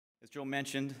As Joe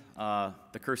mentioned,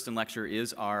 the Kersten lecture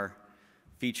is our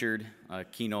featured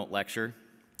keynote lecture,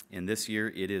 and this year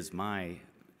it is my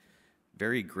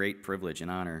very great privilege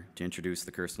and honor to introduce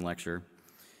the Kersten lecture.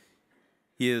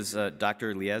 He is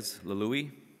Dr. Lyesse Laloui.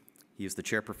 He is the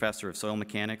chair professor of soil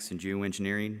mechanics and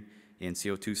geoengineering and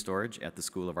CO2 storage at the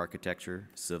School of Architecture,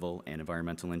 Civil, and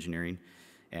Environmental Engineering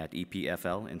at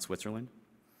EPFL in Switzerland.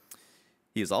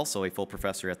 He is also a full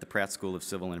professor at the Pratt School of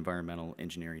Civil and Environmental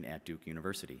Engineering at Duke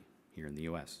University here in the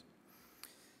U.S.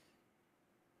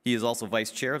 He is also vice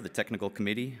chair of the Technical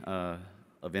Committee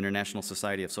of International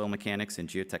Society of Soil Mechanics and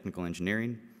Geotechnical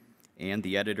Engineering and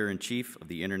the editor-in-chief of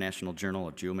the International Journal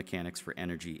of Geomechanics for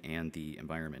Energy and the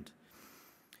Environment.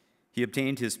 He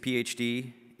obtained his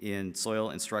PhD in soil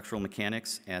and structural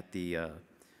mechanics at the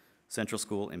Central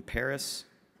School in Paris,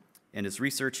 and his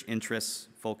research interests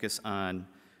focus on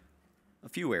a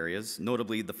few areas,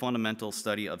 notably the fundamental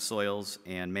study of soils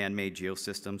and man-made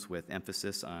geosystems with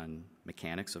emphasis on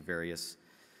mechanics of various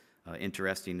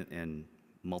interesting and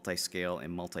multi-scale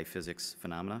and multi-physics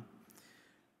phenomena.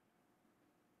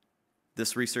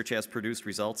 This research has produced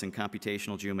results in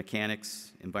computational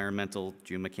geomechanics, environmental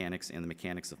geomechanics, and the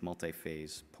mechanics of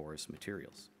multi-phase porous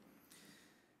materials.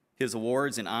 His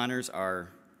awards and honors are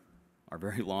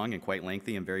very long and quite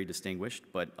lengthy and very distinguished,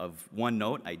 but of one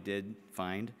note, I did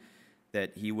find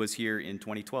that he was here in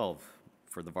 2012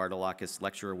 for the Vardalakis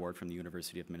Lecture Award from the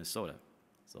University of Minnesota.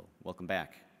 So welcome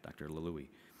back, Dr. Laloui.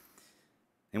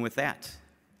 And with that,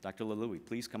 Dr. Laloui,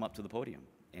 please come up to the podium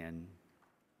and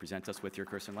present us with your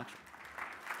Kersten lecture.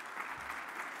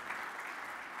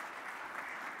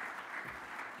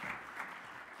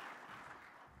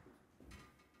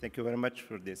 Thank you very much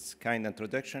for this kind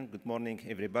introduction. Good morning,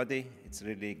 everybody. It's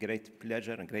really a great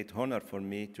pleasure and great honor for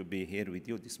me to be here with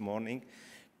you this morning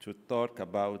to talk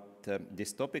about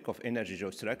this topic of energy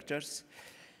geostructures.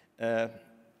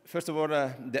 First of all,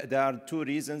 there are two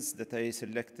reasons that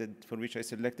for which I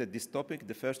selected this topic.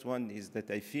 The first one is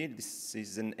that I feel this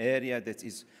is an area that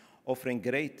is offering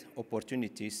great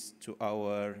opportunities to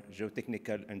our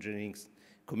geotechnical engineering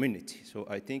community. So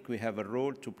I think we have a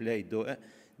role to play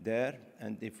there,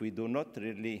 and if we do not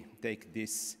really take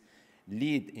this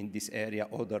lead in this area,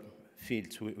 other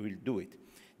fields will do it.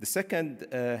 The second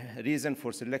reason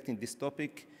for selecting this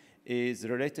topic is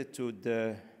related to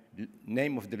the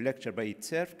name of the lecture by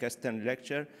itself, Kersten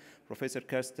lecture. Professor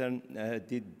Kersten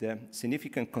did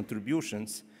significant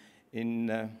contributions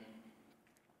in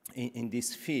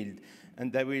this field,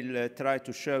 and I will try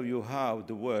to show you how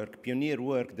the work, pioneer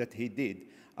work that he did,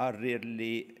 are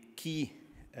really key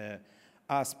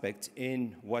aspects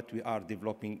in what we are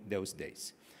developing those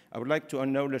days. I would like to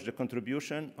acknowledge the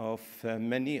contribution of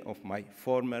many of my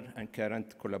former and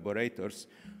current collaborators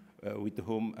with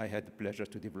whom I had the pleasure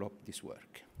to develop this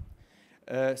work.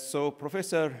 So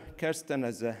Professor Kersten,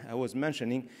 as I was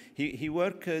mentioning, he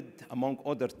worked, among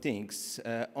other things,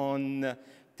 on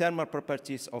thermal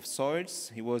properties of soils.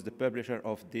 He was the publisher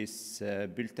of this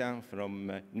bulletin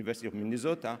from University of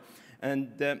Minnesota,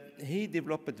 and he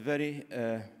developed very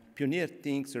pioneer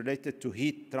things related to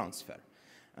heat transfer.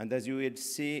 And as you will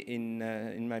see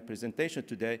in my presentation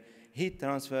today, heat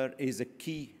transfer is a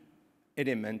key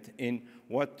element in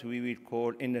what we will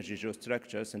call energy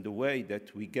geostructures and the way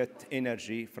that we get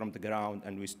energy from the ground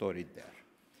and we store it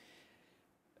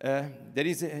there. There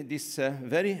is this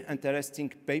very interesting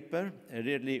paper.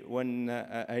 Really, when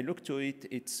I look to it,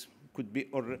 it could be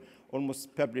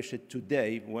almost published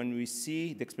today when we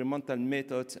see the experimental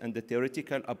methods and the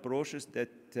theoretical approaches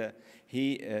that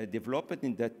he developed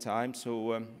in that time.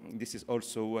 So this is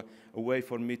also a way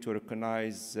for me to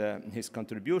recognize his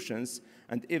contributions.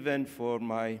 And even for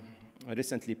my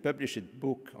recently published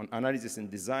book on analysis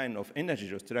and design of energy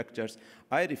geostructures,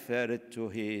 I referred to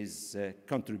his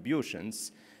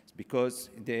contributions because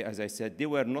they, as I said, they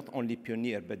were not only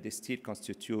pioneer, but they still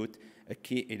constitute a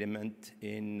key element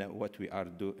in what we are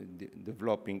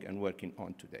developing and working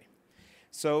on today.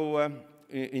 So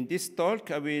in this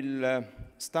talk, I will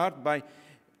start by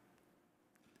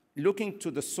looking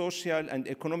to the social and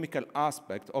economical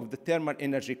aspect of the thermal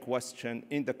energy question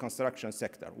in the construction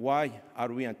sector. Why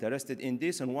are we interested in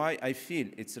this, and why I feel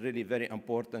it's really very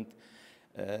important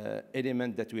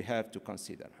element that we have to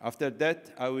consider. After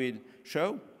that, I will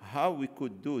show how we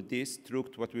could do this through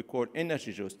what we call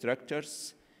energy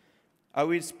geostructures. I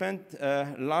will spend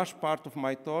a large part of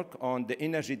my talk on the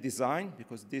energy design,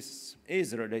 because this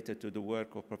is related to the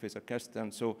work of Professor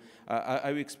Kersten. So I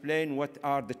will explain what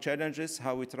are the challenges,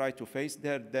 how we try to face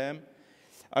them.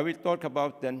 I will talk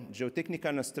about then geotechnical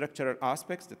and structural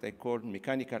aspects that I call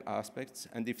mechanical aspects,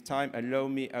 and if time allow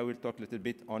me, I will talk a little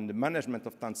bit on the management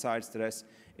of tensile stress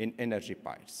in energy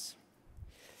piles.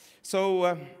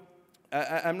 So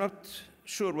I'm not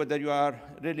sure whether you are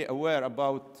really aware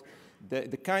about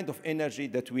the kind of energy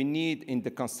that we need in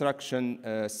the construction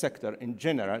sector in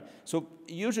general. So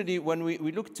usually when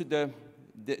we look to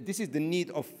this is the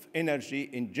need of energy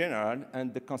in general,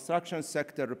 and the construction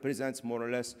sector represents more or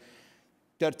less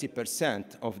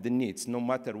 30% of the needs, no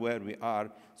matter where we are.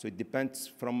 So it depends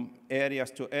from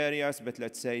areas to areas, but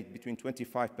let's say between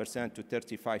 25% to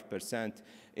 35%,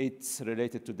 it's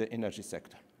related to the energy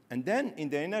sector. And then in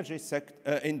the energy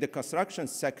sector, in the construction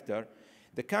sector,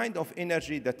 the kind of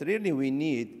energy that really we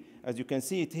need, as you can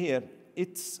see it here,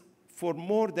 it's for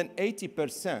more than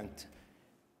 80%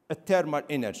 a thermal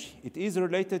energy. It is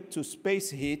related to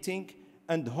space heating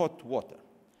and hot water.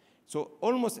 So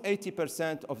almost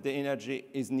 80% of the energy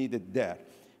is needed there.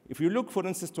 If you look, for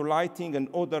instance, to lighting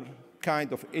and other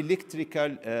kind of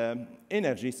electrical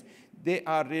energies, they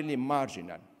are really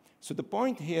marginal. So the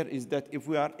point here is that if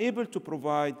we are able to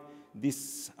provide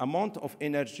this amount of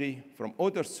energy from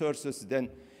other sources than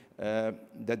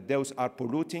that those are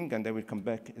polluting, and I will come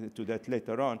back to that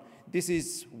later on, this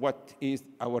is what is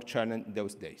our challenge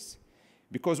those days.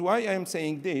 Because why I am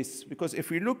saying this? Because if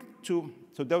we look to,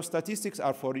 so those statistics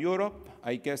are for Europe.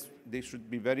 I guess they should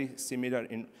be very similar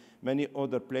in many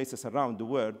other places around the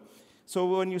world.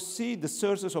 So when you see the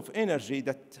sources of energy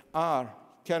that are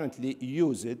currently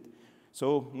used,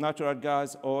 so natural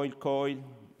gas, oil, coal,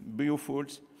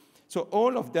 biofuels, so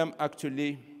all of them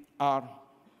actually are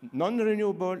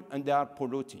non-renewable and they are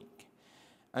polluting.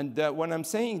 And when I'm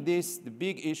saying this, the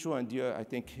big issue, and I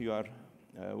think you are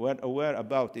well aware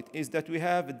about it, is that we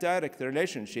have a direct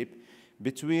relationship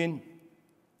between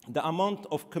the amount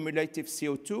of cumulative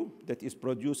CO2 that is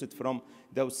produced from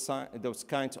those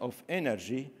kinds of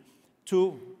energy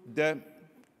to the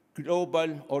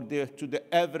global or to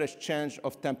the average change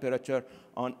of temperature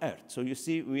on Earth. So you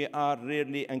see, we are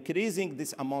really increasing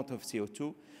this amount of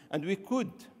CO2, and we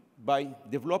could, by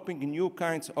developing new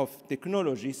kinds of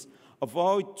technologies,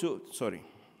 avoid to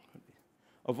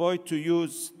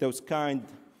use those kind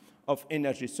of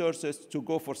energy sources to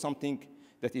go for something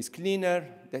that is cleaner,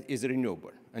 that is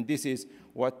renewable. And this is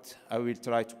what I will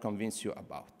try to convince you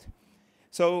about.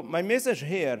 So my message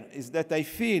here is that I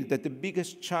feel that the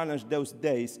biggest challenge those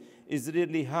days is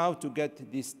really how to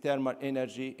get this thermal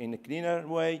energy in a cleaner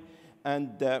way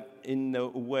and in a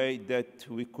way that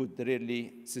we could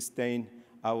really sustain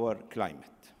our climate.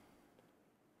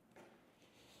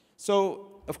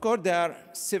 So, of course, there are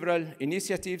several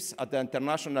initiatives at the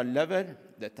international level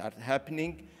that are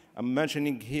happening. I'm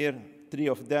mentioning here 3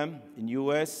 of them in the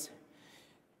US.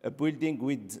 A building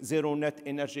with zero net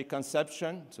energy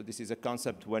consumption. So this is a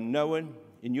concept well known.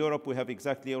 In Europe, we have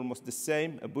exactly almost the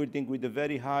same, a building with a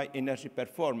very high energy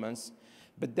performance.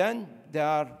 But then there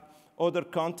are other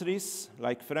countries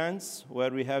like France, where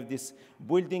we have this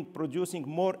building producing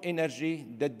more energy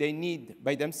that they need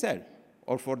by themselves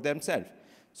or for themselves.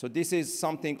 So this is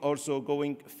something also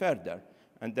going further.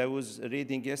 And I was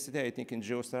reading yesterday, I think in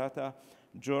Geostrata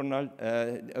journal,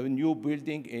 a new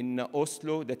building in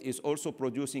Oslo that is also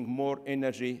producing more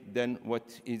energy than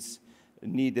what is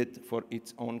needed for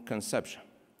its own consumption.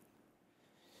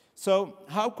 So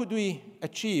how could we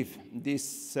achieve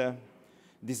this,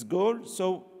 this goal?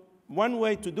 So one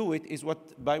way to do it is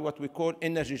by what we call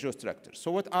energy geostructures.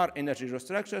 So what are energy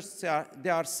geostructures? They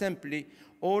are simply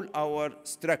all our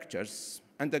structures,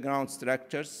 underground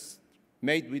structures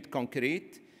made with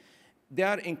concrete. They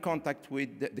are in contact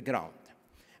with the ground.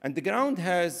 And the ground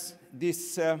has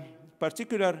this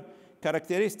particular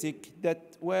characteristic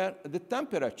that where the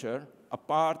temperature,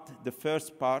 apart the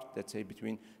first part, let's say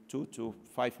between 2 to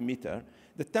 5 meters,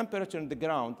 the temperature in the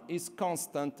ground is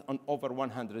constant on over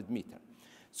 100 meters.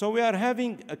 So we are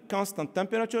having a constant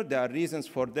temperature. There are reasons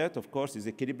for that, of course, is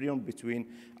equilibrium between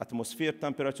atmosphere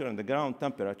temperature and the ground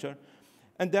temperature.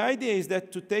 And the idea is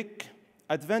that to take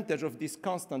advantage of this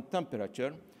constant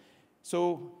temperature,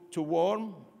 so to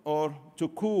warm or to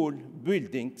cool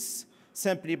buildings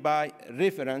simply by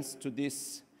reference to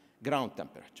this ground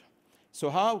temperature.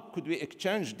 So how could we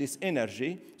exchange this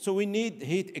energy? So we need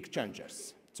heat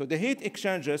exchangers. So the heat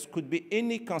exchangers could be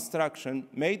any construction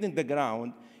made in the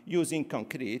ground using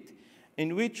concrete,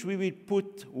 in which we will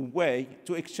put a way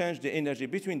to exchange the energy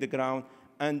between the ground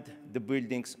and the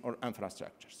buildings or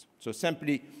infrastructures. So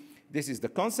simply, this is the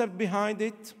concept behind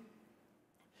it.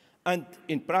 And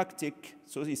in practice,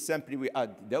 so it's simply we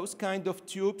add those kind of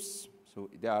tubes. So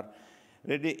they are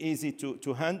really easy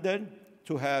to handle,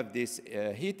 to have this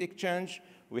heat exchange.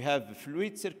 We have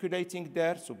fluid circulating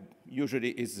there, so usually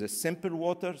it's a simple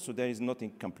water, so there is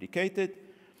nothing complicated.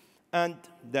 And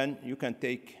then you can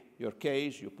take your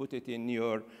cage, you put it in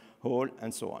your hole,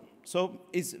 and so on. So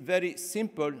it's very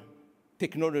simple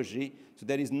technology, so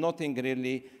there is nothing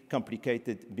really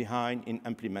complicated behind in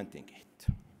implementing it.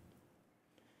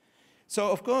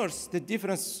 So of course, the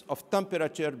difference of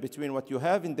temperature between what you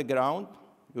have in the ground,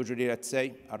 usually let's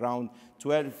say around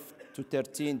 12 to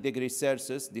 13 degrees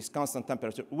Celsius, this constant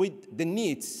temperature, with the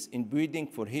needs in building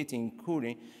for heating and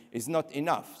cooling is not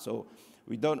enough. So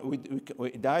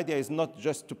the idea is not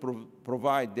just to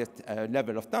provide that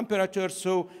level of temperature,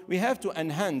 so we have to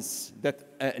enhance that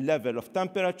level of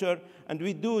temperature, and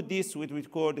we do this with what we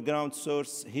call the ground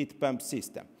source heat pump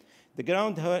system. The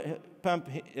ground pump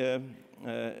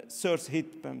source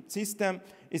heat pump system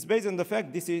is based on the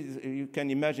fact this is, you can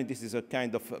imagine this is a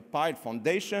kind of pile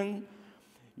foundation.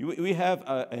 We have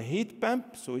a heat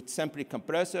pump, so it's simply a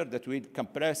compressor that will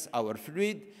compress our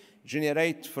fluid,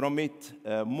 generate from it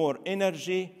more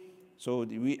energy, so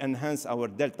we enhance our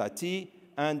delta T,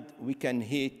 and we can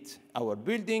heat our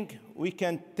building. We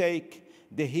can take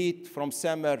the heat from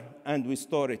summer and we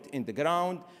store it in the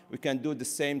ground. We can do the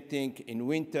same thing in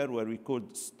winter, where we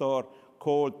could store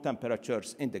cold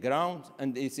temperatures in the ground,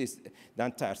 and this is the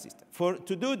entire system.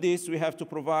 To do this, we have to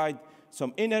provide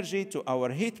some energy to our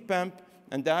heat pump,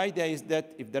 and the idea is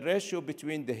that if the ratio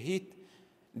between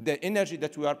the energy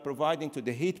that we are providing to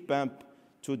the heat pump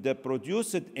to the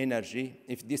produced energy,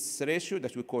 if this ratio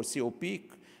that we call COP,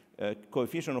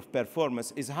 coefficient of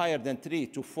performance, is higher than 3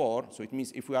 to 4, so it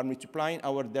means if we are multiplying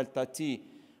our delta T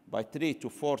by 3 to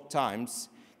 4 times,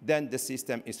 then the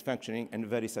system is functioning in a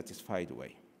very satisfied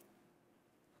way.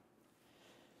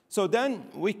 So then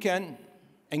we can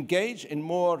engage in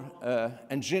more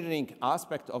engineering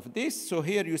aspect of this. So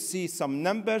here you see some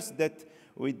numbers that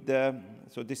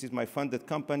so this is my funded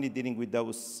company dealing with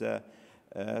those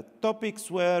topics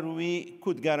where we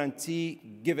could guarantee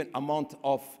given amount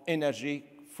of energy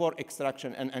for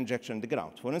extraction and injection in the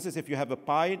ground. For instance, if you have a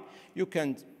pile, you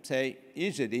can say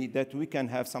easily that we can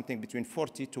have something between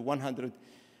 40 to 100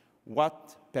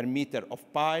 watt per meter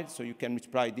of piles. So you can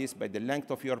multiply this by the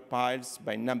length of your piles,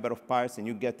 by number of piles, and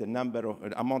you get the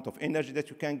amount of energy that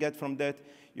you can get from that.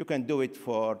 You can do it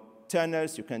for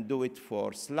tunnels. You can do it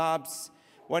for slabs.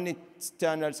 When it's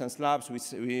tunnels and slabs, we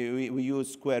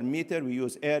use square meter. We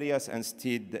use areas and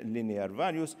still linear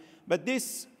values. But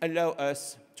this allows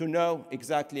us to know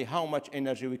exactly how much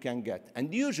energy we can get.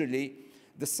 And usually,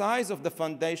 the size of the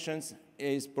foundations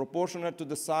is proportional to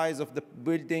the size of the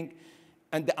building,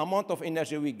 and the amount of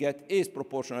energy we get is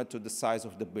proportional to the size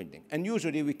of the building. And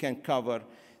usually, we can cover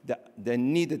the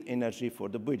needed energy for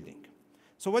the building.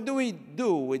 So what do we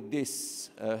do with this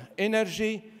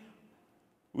energy?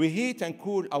 We heat and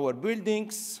cool our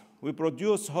buildings. We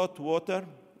produce hot water.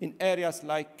 In areas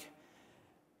like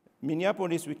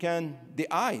Minneapolis, we can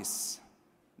de-ice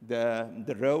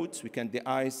the roads. We can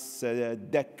de-ice the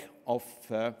deck of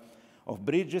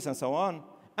bridges and so on.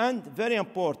 And very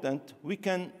important, we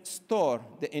can store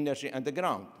the energy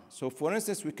underground. So for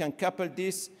instance, we can couple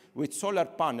this with solar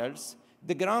panels.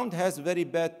 The ground has very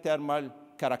bad thermal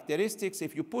characteristics.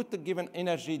 If you put the given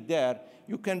energy there,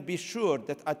 you can be sure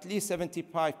that at least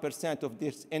 75% of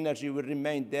this energy will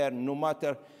remain there no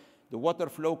matter the water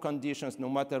flow conditions, no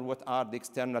matter what are the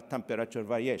external temperature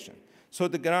variation. So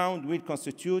the ground will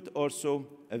constitute also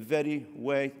a very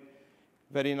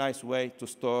nice way to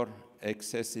store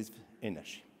excessive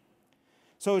energy.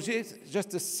 So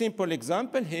just a simple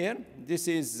example here. This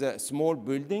is a small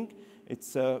building.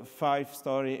 It's a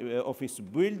 5-story office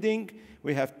building.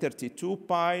 We have 32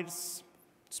 piles,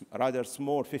 rather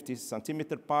small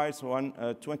 50-centimeter piles, one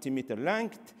 20-meter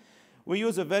length. We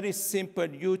use a very simple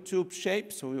U-tube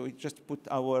shape, so we just put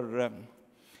our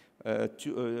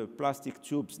plastic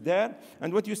tubes there.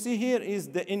 And what you see here is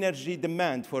the energy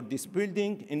demand for this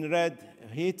building. In red,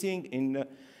 heating. In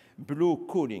blue,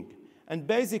 cooling. And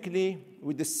basically,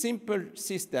 with the simple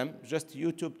system, just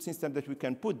U-tube system that we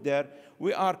can put there,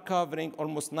 we are covering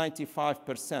almost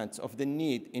 95% of the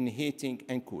need in heating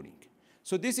and cooling.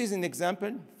 So this is an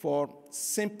example for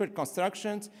simple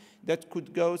constructions that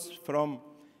could go from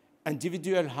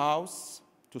individual house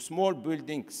to small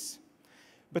buildings.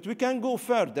 But we can go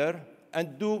further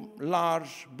and do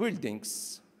large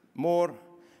buildings, more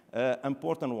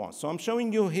important ones. So I'm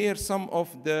showing you here some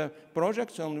of the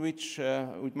projects on which,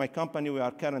 with my company, we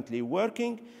are currently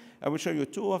working. I will show you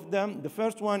 2 of them. The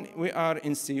first one, we are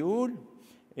in Seoul,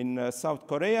 in South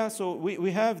Korea. So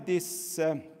we have this,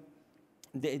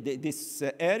 this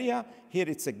area. Here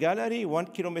it's a gallery,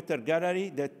 1-kilometer gallery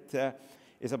that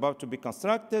is about to be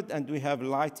constructed, and we have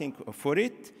lighting for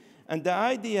it. And the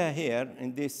idea here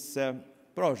in this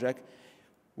project,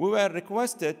 we were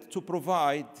requested to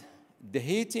provide the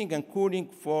heating and cooling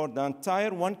for the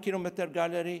entire 1 kilometer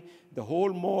gallery, the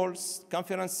whole malls,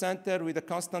 conference center with a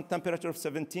constant temperature of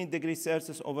 17 degrees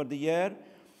Celsius over the year.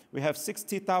 We have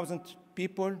 60,000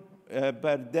 people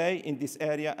per day in this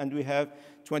area, and we have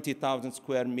 20,000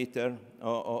 square meters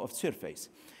of surface.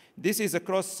 This is a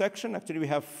cross-section. Actually, we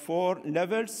have 4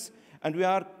 levels, and we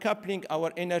are coupling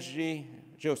our energy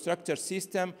geostructure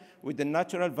system with the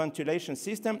natural ventilation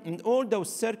system. And all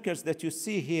those circles that you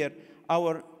see here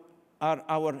are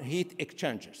our heat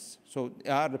exchangers. So they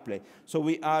are the place. So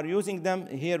we are using them.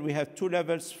 Here we have 2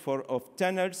 levels of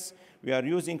tunnels. We are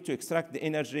using to extract the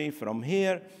energy from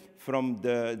here, from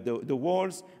the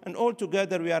walls. And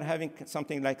altogether, we are having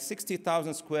something like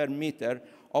 60,000 square meters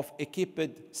of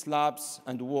equipped slabs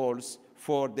and walls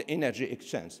for the energy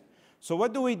exchange. So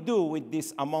what do we do with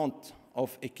this amount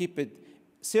of equipped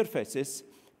surfaces?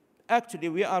 Actually,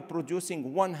 we are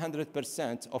producing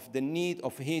 100% of the need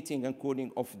of heating and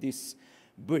cooling of this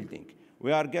building.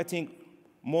 We are getting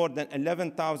more than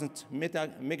 11,000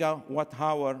 megawatt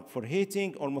hour for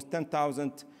heating, almost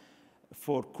 10,000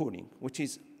 for cooling, which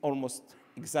is almost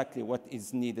exactly what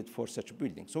is needed for such a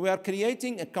building. So we are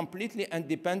creating a completely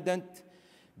independent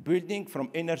building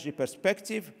from energy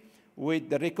perspective, with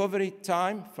the recovery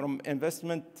time from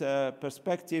investment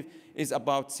perspective is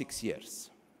about 6 years.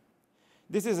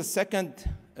 This is a second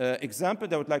example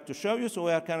that I would like to show you. So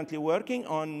we are currently working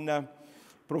on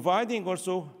providing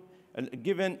also a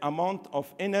given amount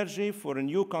of energy for a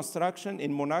new construction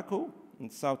in Monaco, in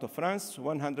south of France,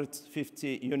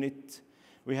 150 units.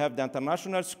 We have the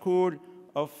International School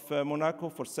of Monaco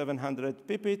for 700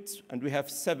 pipits, and we have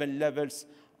 7 levels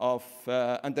of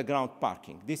underground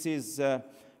parking. This is a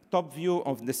top view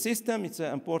of the system. It's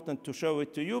important to show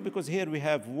it to you because here we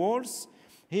have walls.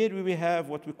 Here we have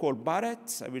what we call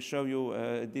barrettes. I will show you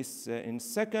this in a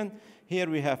second. Here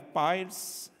we have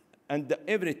piles, and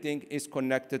everything is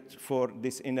connected for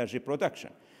this energy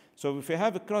production. So if we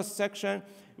have a cross-section,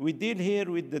 we deal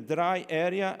here with the dry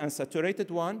area and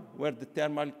saturated one, where the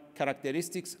thermal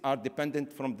characteristics are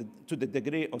dependent to the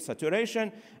degree of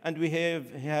saturation. And we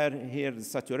have here the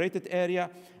saturated area.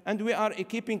 And we are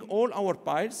equipping all our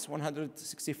piles,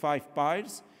 165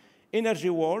 piles, energy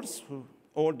walls,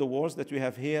 all the walls that we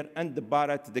have here, and the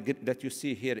barrette that you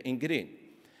see here in green.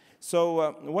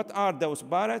 So what are those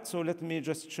barrettes? So let me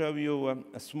just show you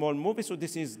a small movie. So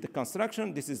this is the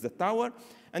construction. This is the tower.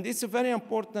 And it's a very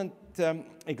important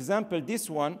example, this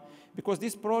one, because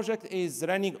this project is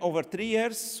running over 3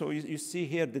 years. So you see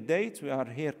here the date. We are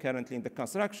here currently in the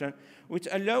construction, which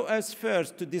allow us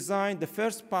first to design the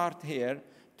first part here,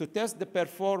 to test the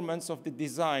performance of the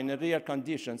design in real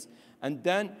conditions, and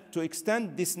then to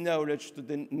extend this knowledge to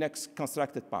the next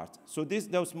constructed part. So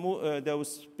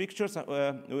those pictures,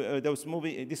 this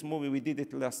movie, we did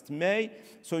it last May.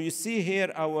 So you see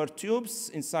here our tubes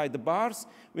inside the bars.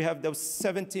 We have those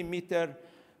 70-meter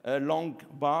long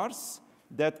bars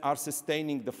that are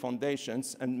sustaining the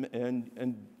foundations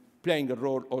and playing a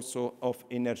role also of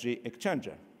energy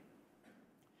exchanger.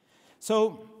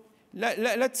 So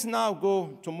let's now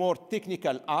go to more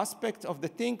technical aspects of the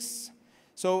things.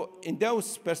 So in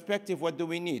those perspectives, what do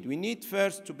we need? We need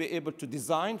first to be able to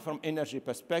design from energy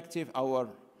perspective our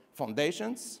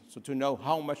foundations, so to know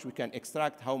how much we can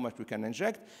extract, how much we can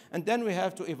inject. And then we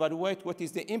have to evaluate what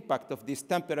is the impact of this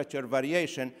temperature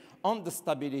variation on the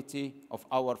stability of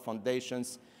our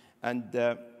foundations and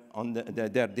on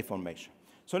their deformation.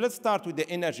 So let's start with the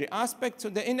energy aspect. So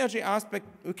the energy aspect,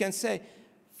 we can say,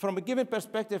 from a given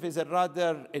perspective, is a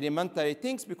rather elementary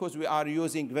things because we are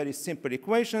using very simple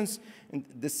equations in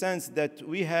the sense that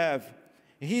we have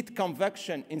heat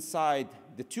convection inside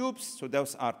the tubes. So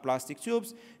those are plastic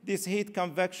tubes. This heat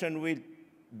convection will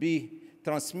be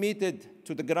transmitted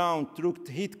to the ground through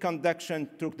heat conduction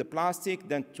through the plastic,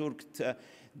 then through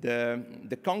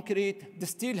the concrete. The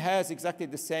steel has exactly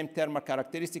the same thermal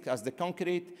characteristics as the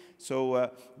concrete. So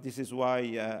this is why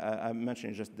I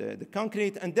mentioned just the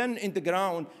concrete. And then in the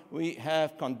ground, we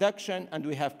have conduction and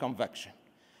we have convection.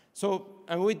 So,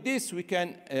 and with this, we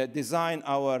can design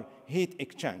our heat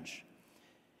exchange.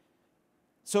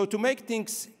 So to make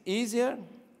things easier,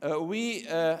 we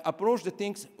approach the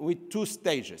things with 2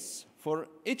 stages. For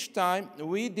each time,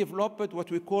 we developed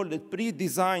what we call the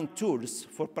pre-designed tools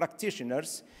for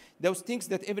practitioners, those things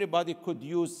that everybody could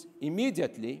use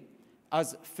immediately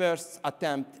as first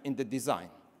attempt in the design.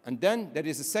 And then there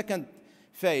is a second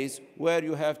phase where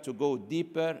you have to go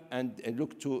deeper and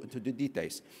look to the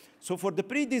details. So for the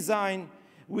pre-design,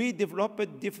 we developed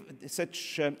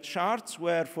such charts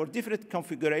where for different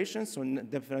configurations, so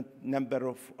different number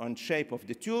of and shape of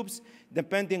the tubes,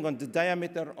 depending on the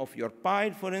diameter of your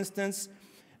pile, for instance,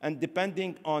 And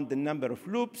depending on the number of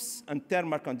loops and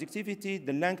thermal conductivity,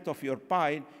 the length of your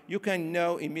pile, you can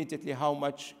know immediately how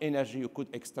much energy you could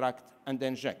extract and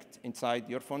inject inside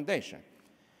your foundation.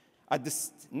 At the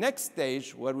next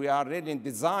stage, where we are really in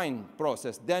design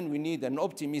process, then we need an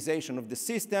optimization of the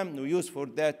system. We use for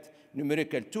that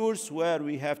numerical tools where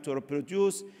we have to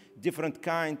reproduce different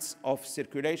kinds of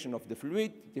circulation of the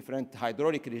fluid, different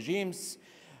hydraulic regimes,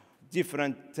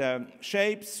 different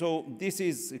shapes. So this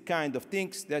is the kind of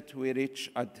things that we reach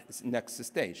at the next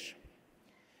stage.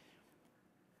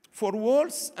 For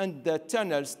walls and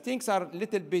tunnels, things are a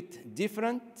little bit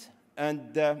different,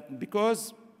 and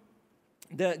because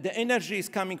the energy is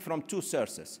coming from two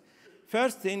sources.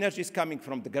 First, the energy is coming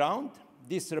from the ground.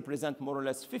 This represents more or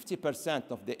less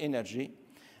 50% of the energy.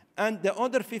 And the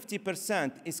other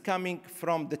 50% is coming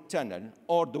from the tunnel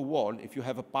or the wall, if you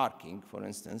have a parking, for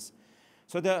instance.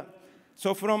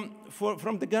 So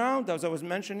from the ground, as I was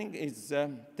mentioning, is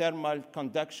thermal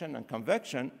conduction and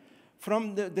convection.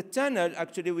 From the tunnel,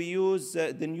 actually, we use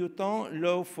the Newton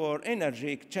law for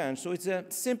energy exchange. So it's a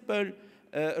simple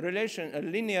a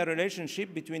linear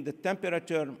relationship between the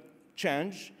temperature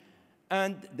change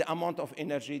and the amount of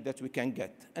energy that we can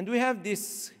get. And we have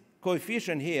this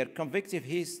coefficient here, convective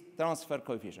heat transfer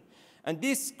coefficient. And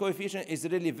this coefficient is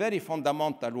really very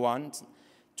fundamental one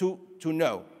to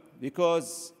know,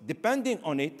 because depending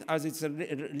on it, as it's a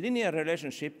linear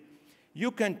relationship,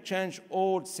 you can change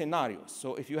all scenarios.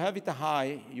 So if you have it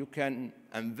high, you can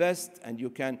invest and you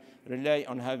can rely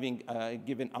on having a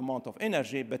given amount of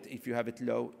energy, but if you have it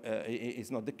low, it's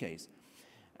not the case.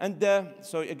 And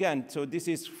so again, so this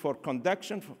is for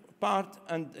conduction part,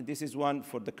 and this is one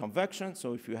for the convection,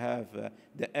 so if you have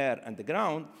the air and the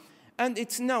ground. And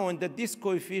it's known that this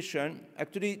coefficient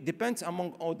actually depends,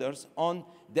 among others, on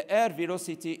the air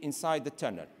velocity inside the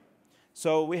tunnel.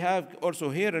 So we have also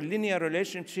here a linear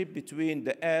relationship between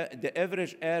the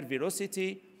average air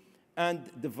velocity and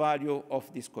the value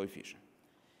of this coefficient.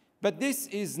 But this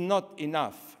is not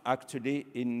enough, actually,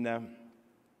 in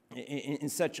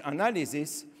such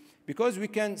analysis, because we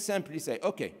can simply say,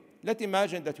 OK, let's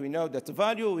imagine that we know that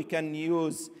value. We can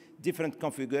use different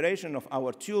configuration of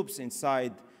our tubes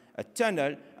inside a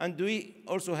tunnel, and we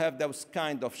also have those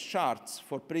kind of charts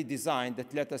for pre-design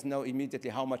that let us know immediately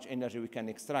how much energy we can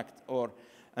extract or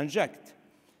inject.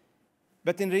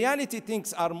 But in reality,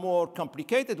 things are more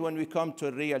complicated when we come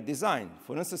to real design.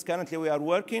 For instance, currently we are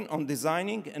working on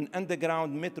designing an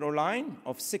underground metro line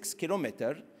of 6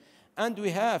 kilometers, and we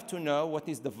have to know what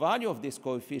is the value of this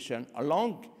coefficient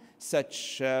along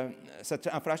such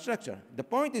infrastructure. The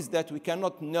point is that we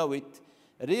cannot know it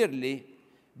really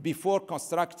before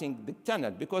constructing the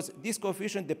tunnel, because this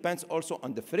coefficient depends also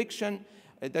on the friction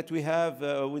that we have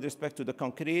with respect to the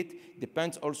concrete,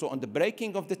 depends also on the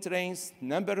braking of the trains,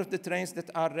 number of the trains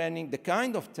that are running, the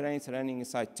kind of trains running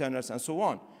inside tunnels, and so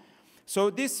on. So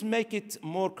this makes it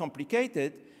more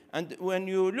complicated. And when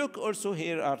you look also,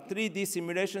 here are 3D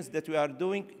simulations that we are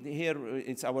doing. Here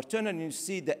it's our tunnel, and you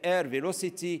see the air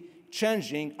velocity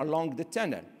changing along the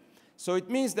tunnel. So it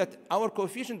means that our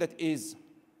coefficient that is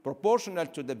proportional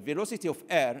to the velocity of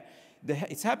air,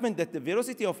 it's happened that the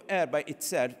velocity of air by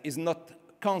itself is not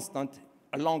constant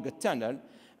along a tunnel.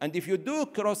 And if you do a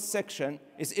cross-section,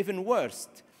 it's even worse.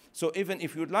 So even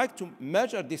if you'd like to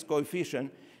measure this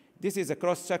coefficient, this is a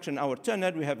cross-section, our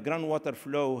tunnel. We have groundwater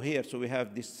flow here, so we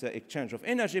have this exchange of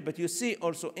energy. But you see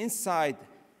also inside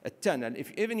a tunnel,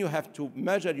 if even you have to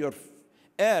measure your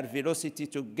air velocity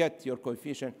to get your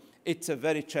coefficient, it's a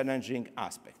very challenging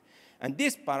aspect. And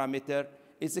this parameter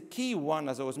is a key one,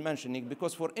 as I was mentioning,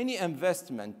 because for any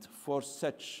investment for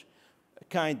such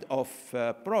kind of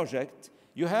project,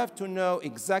 you have to know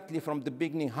exactly from the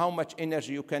beginning how much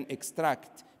energy you can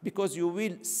extract, because you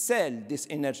will sell this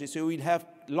energy. So you will have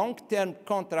long-term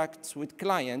contracts with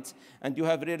clients, and you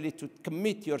have really to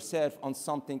commit yourself on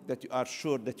something that you are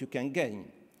sure that you can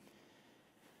gain.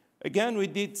 Again, we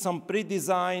did some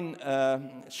pre-design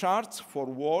charts for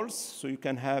walls, so you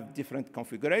can have different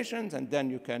configurations, and then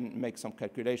you can make some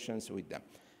calculations with them.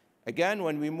 Again,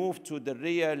 when we move to the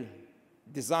real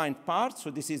design part, so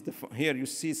this is here you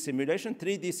see simulation,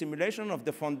 3D simulation of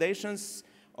the foundations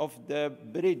of the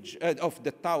bridge, of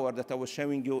the tower that I was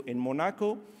showing you in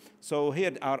Monaco. So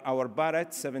here are our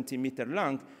barrettes, 70-meter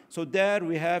long. So there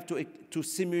we have to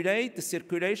simulate the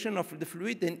circulation of the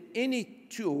fluid in any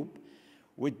tube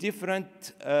with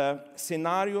different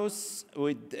scenarios,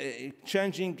 with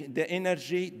changing the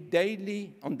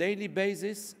energy on daily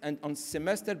basis, and on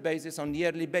semester basis, on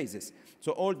yearly basis.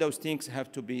 So all those things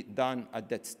have to be done at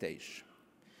that stage.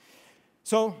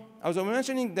 So I was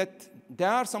mentioning that there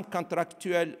are some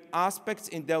contractual aspects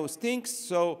in those things.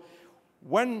 So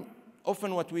when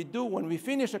often what we do when we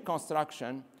finish a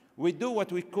construction, we do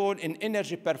what we call an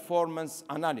energy performance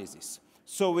analysis.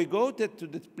 So we go to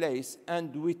the place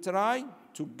and we try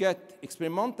to get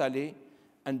experimentally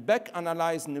and back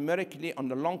analyze numerically on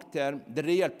the long term the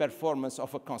real performance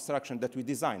of a construction that we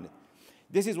designed.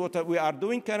 This is what we are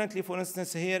doing currently, for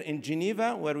instance, here in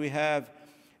Geneva, where we have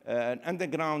an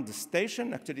underground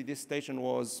station. Actually, this station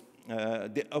was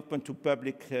open to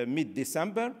public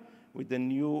mid-December with the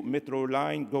new metro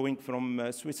line going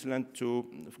from Switzerland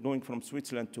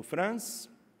to France.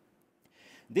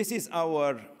 This is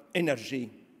our energy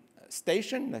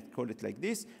station, let's call it like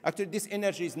this. Actually, this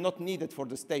energy is not needed for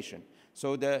the station.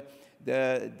 So the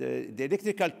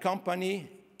electrical company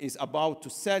is about to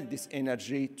sell this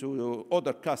energy to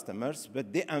other customers,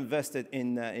 but they invested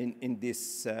in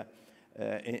this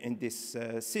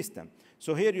system.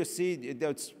 So here you see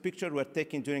this picture were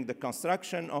taken during the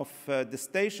construction of the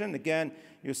station. Again,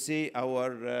 you see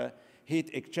our heat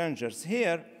exchangers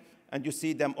here, and you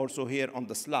see them also here on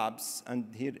the slabs,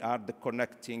 and here are the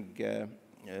connecting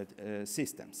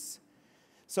systems.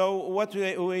 So what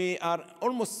we are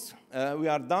almost, we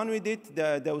are done with it,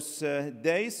 those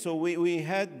days. So we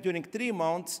had, during 3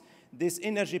 months, this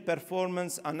energy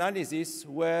performance analysis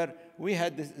where we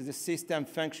had the system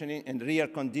functioning in real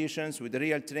conditions with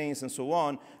real trains and so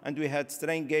on, and we had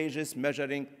strain gauges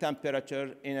measuring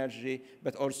temperature, energy,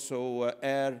 but also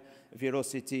air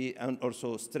velocity and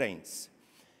also strains.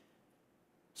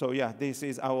 So yeah, this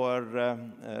is our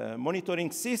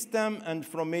monitoring system, and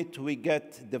from it we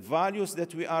get the values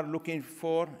that we are looking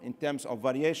for in terms of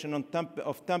variation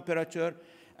of temperature.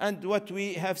 And what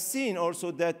we have seen also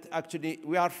that actually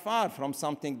we are far from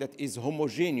something that is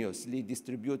homogeneously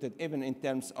distributed, even in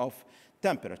terms of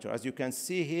temperature. As you can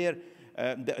see here,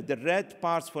 the red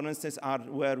parts, for instance, are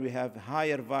where we have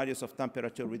higher values of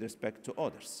temperature with respect to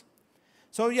others.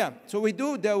 So yeah, so we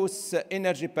do those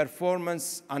energy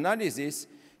performance analysis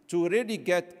to really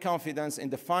get confidence in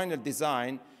the final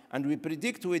design, and we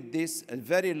predict with this a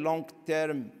very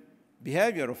long-term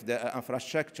behavior of the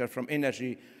infrastructure from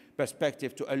energy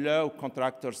perspective to allow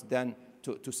contractors then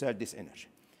to sell this energy.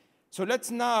 So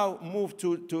let's now move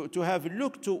to have a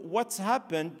look to what's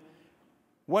happened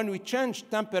when we change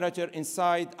temperature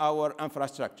inside our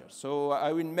infrastructure. So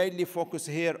I will mainly focus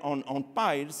here on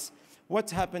piles.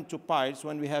 What's happened to piles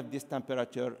when we have this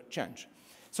temperature change?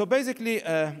 So basically,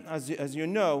 as you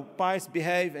know, piles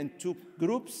behave in 2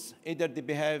 groups. Either they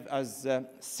behave as a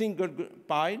single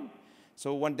pile,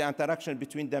 so when the interaction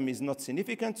between them is not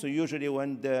significant, so usually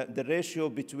when the ratio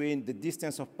between the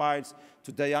distance of piles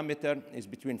to diameter is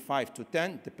between 5 to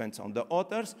 10, depends on the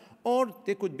authors, or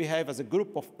they could behave as a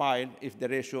group of piles if the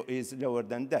ratio is lower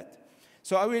than that.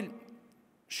 So I will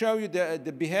show you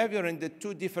the behavior in the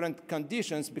 2 different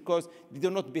conditions, because they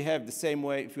do not behave the same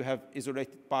way if you have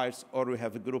isolated piles or we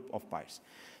have a group of piles.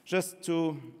 Just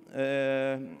to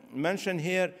mention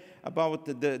here about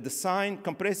the sign,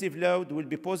 compressive load will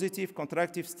be positive,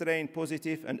 contractive strain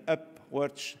positive, and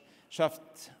upward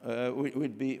shaft will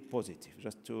be positive,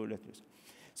 just to let you know.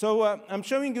 So I'm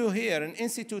showing you here an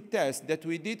in-situ test that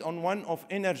we did on one of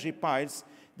energy piles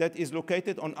that is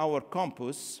located on our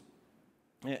campus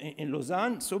in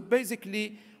Lausanne. So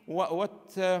basically,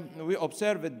 what we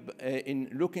observed in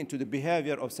looking to the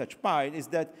behavior of such pile is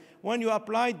that when you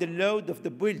apply the load of the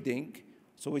building,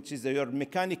 so which is your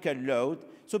mechanical load,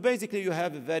 so basically you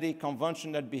have a very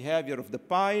conventional behavior of the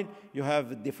pile. You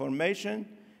have deformation,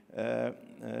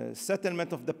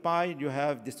 settlement of the pile, you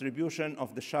have distribution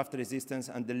of the shaft resistance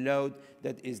and the load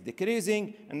that is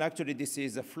decreasing. And actually this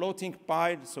is a floating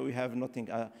pile, so we have nothing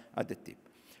at the tip.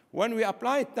 When we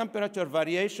apply temperature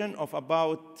variation of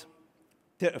about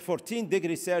 14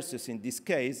 degrees Celsius in this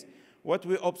case, what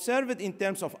we observed in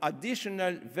terms of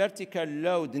additional vertical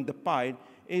load in the pile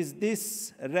is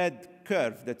this red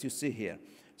curve that you see here.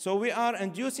 So we are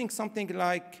inducing something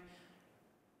like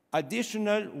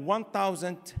additional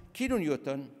 1,000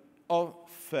 kilonewton of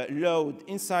load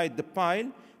inside the pile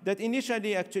that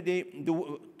initially actually,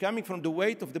 coming from the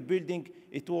weight of the building,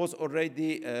 it was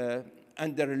already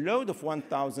under a load of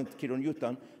 1,000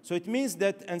 kilonewton. So it means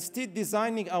that instead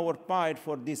designing our pile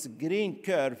for this green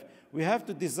curve, we have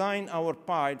to design our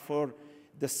pile for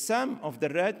the sum of the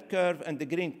red curve and the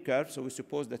green curve. So we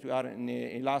suppose that we are in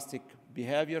elastic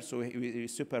behavior, so we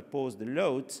superpose the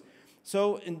loads.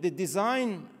 So in the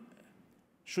design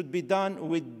should be done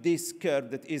with this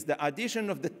curve, that is the addition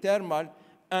of the thermal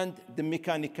and the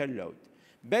mechanical load.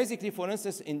 Basically, for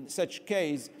instance, in such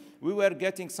case, we were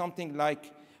getting something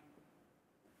like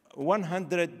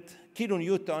 100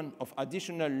 kilonewton of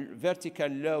additional vertical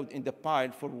load in the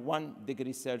pile for 1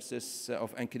 degree Celsius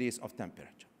of increase of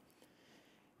temperature.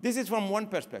 This is from one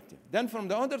perspective. Then from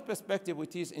the other perspective,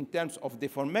 which is in terms of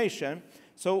deformation,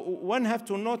 so one have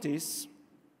to notice,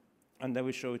 and I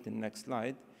will show it in the next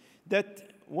slide, that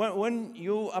when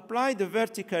you apply the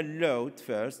vertical load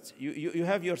first, you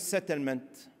have your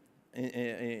settlement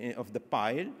of the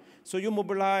pile. So you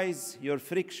mobilize your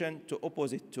friction to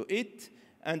opposite to it,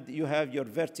 and you have your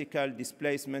vertical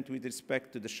displacement with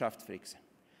respect to the shaft friction.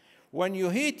 When you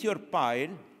hit your pile,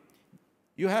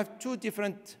 you have two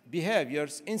different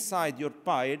behaviors inside your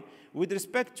pile with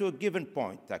respect to a given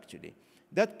point, actually.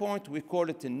 That point, we call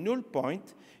it a null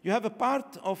point. You have a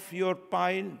part of your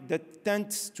pile that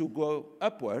tends to go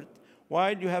upward,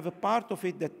 while you have a part of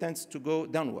it that tends to go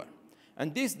downward.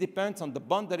 And this depends on the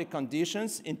boundary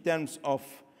conditions in terms of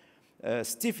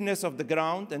stiffness of the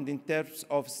ground and in terms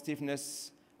of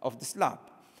stiffness of the slab.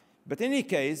 But in any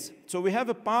case, so we have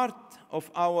a part of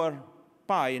our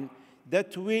pile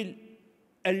that will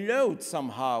erode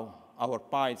somehow our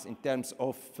piles in terms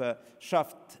of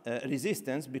shaft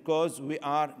resistance because we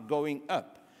are going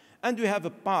up. And we have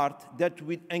a part that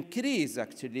will increase,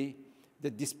 actually, the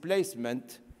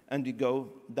displacement and we go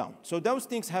down. So those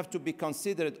things have to be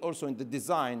considered also in the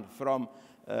design from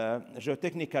a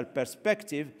geotechnical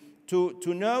perspective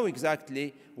to know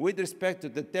exactly with respect to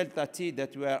the delta T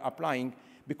that we are applying,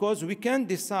 because we can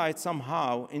decide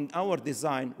somehow in our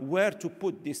design where to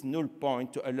put this null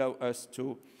point to allow us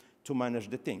to manage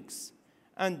the things.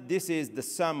 And this is the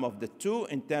sum of the two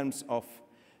in terms of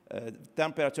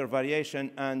temperature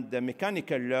variation and the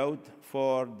mechanical load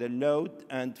for the load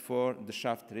and for the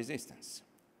shaft resistance.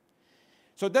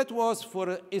 So that was for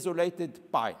an isolated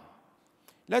pile.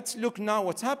 Let's look now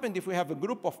what's happened if we have a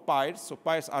group of piles. So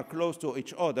piles are close to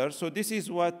each other. So this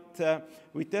is what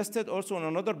we tested also on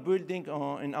another building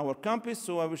in our campus.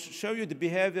 So I will show you the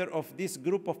behavior of this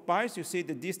group of piles. You see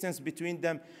the distance between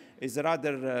them is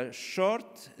rather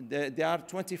short. They are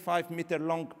 25-meter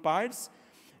long piles.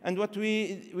 And what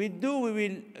we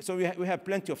do, so we have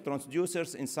plenty of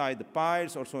transducers inside the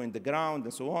piles, also in the ground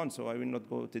and so on. So I will not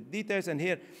go to details. And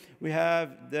here we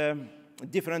have the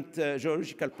different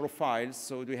geological profiles.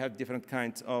 So we have different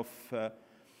kinds of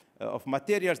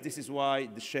materials. This is why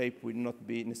the shape will not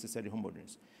be necessarily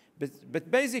homogeneous.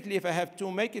 But basically, if I have to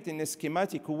make it in a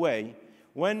schematic way,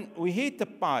 when we hit a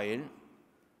pile,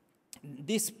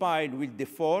 this pile will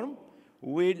deform,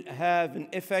 will have an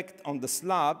effect on the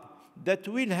slab that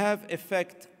will have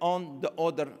effect on the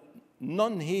other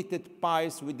non-heated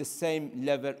piles with the same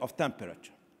level of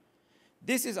temperature.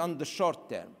 This is on the short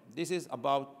term. This is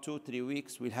about 2-3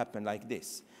 weeks will happen like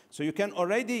this. So you can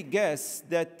already guess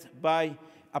that by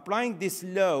applying this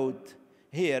load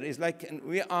here is like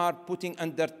we are putting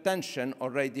under tension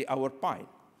already our pile.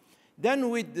 Then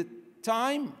with the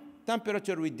time,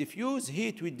 temperature will diffuse,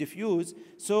 heat will diffuse,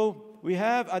 so we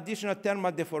have additional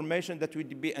thermal deformation that will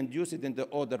be induced in the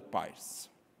other piles.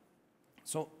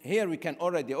 So here we can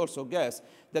already also guess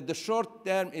that the short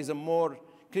term is a more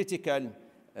critical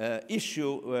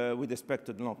issue with respect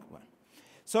to the long one.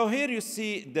 So here you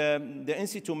see the in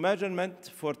situ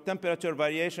measurement for temperature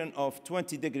variation of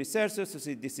 20 degrees Celsius. You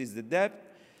see this is the depth.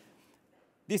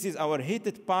 This is our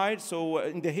heated pile. So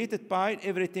in the heated pile,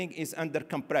 everything is under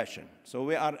compression. So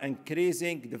we are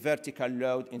increasing the vertical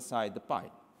load inside the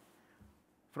pile.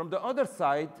 From the other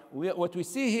side, what we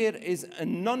see here is a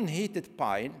non-heated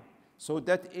pile. So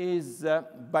that is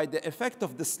by the effect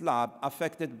of the slab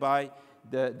affected by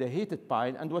the heated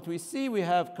pile. And what we see, we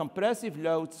have compressive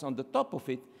loads on the top of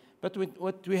it, but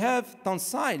what we have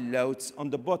tensile loads on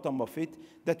the bottom of it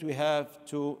that we have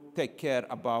to take care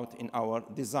about in our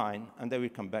design, and I will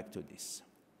come back to this.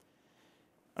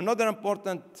 Another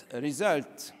important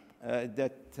result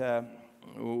that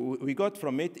we got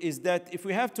from it is that if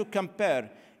we have to compare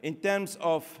in terms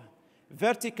of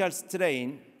vertical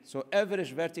strain, so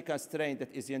average vertical strain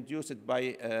that is induced by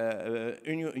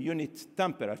unit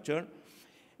temperature,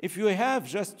 if you have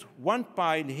just one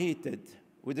pile heated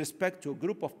with respect to a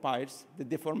group of piles, the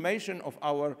deformation of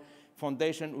our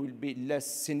foundation will be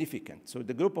less significant. So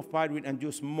the group of piles will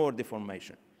induce more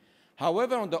deformation.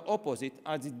 However, on the opposite,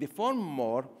 as it deforms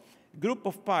more, group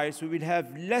of piles, we will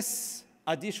have less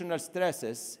additional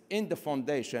stresses in the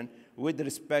foundation with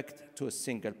respect to a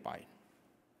single pile.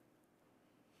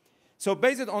 So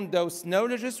based on those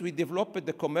knowledges, we developed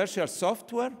the commercial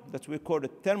software that we call a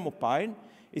thermopile.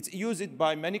 It's used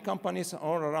by many companies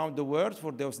all around the world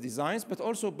for those designs, but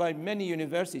also by many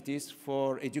universities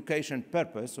for education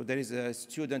purpose. So there is a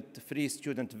free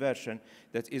student version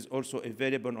that is also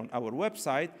available on our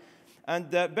website.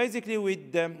 And basically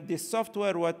with this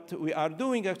software, what we are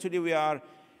doing actually,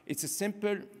 it's a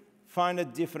simple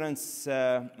finite difference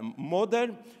model.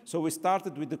 So we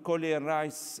started with the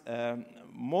Collier-Rice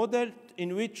model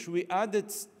in which we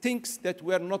added things that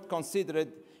were not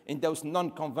considered in those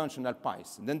non-conventional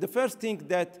piles. Then the first thing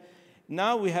that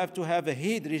now we have to have a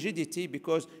heat rigidity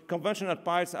because conventional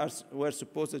piles were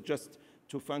supposed just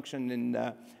to function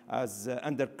as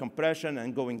under compression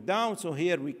and going down. So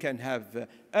here we can have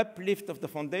uplift of the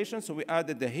foundation. So we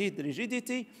added the heat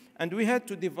rigidity, and we had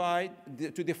to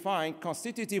define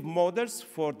constitutive models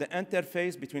for the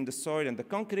interface between the soil and the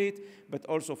concrete, but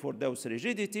also for those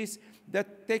rigidities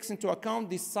that takes into account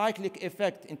the cyclic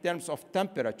effect in terms of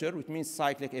temperature, which means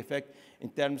cyclic effect in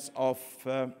terms of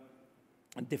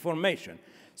deformation.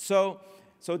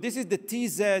 So this is the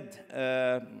TZ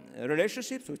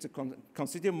relationship. So it's a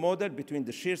constitutive model between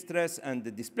the shear stress and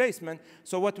the displacement.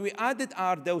 So what we added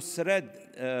are those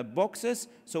red boxes.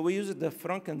 So we used the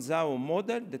Franken-Zhao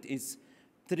model that is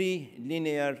 3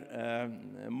 linear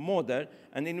model,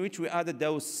 and in which we added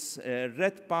those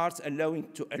red parts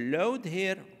allowing to a load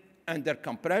here under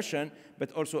compression,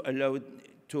 but also allowed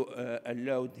to a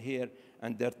load here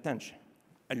under tension,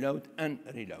 a load and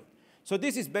reload. So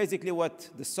this is basically what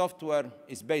the software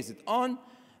is based on.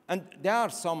 And there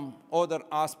are some other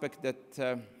aspects that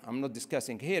I'm not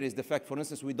discussing here, is the fact, for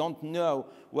instance, we don't know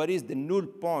what is the null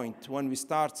point when we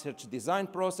start such a design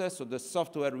process. So the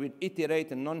software will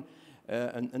iterate in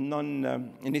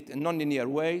non-linear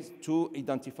way to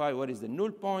identify what is the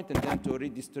null point and then to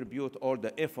redistribute all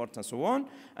the efforts and so on.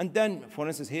 And then, for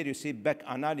instance, here you see back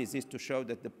analysis to show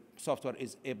that the software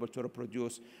is able to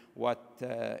reproduce what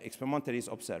experimentally is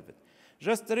observed.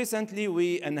 Just recently,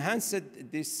 we enhanced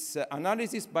this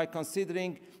analysis by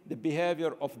considering the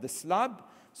behavior of the slab.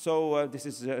 So this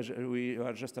is we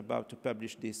are just about to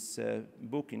publish this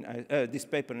book in this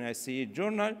paper in ASCE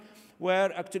journal,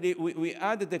 where actually we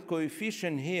added a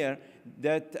coefficient here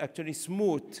that actually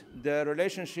smooth the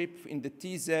relationship in the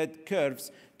TZ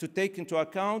curves to take into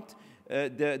account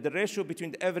the ratio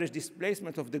between the average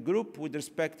displacement of the group with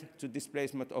respect to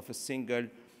displacement of a single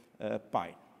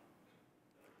pile.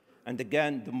 And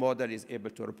again, the model is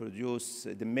able to reproduce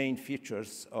the main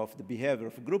features of the behavior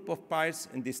of a group of piles,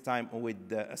 and this time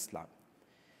with a slab.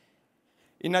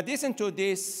 In addition to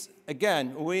this,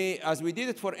 again, as we did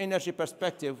it for energy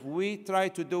perspective, we try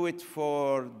to do it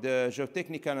for the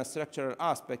geotechnical and structural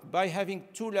aspect by having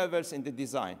 2 levels in the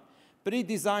design.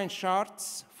 Pre-design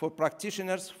charts for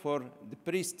practitioners for the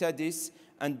pre-studies,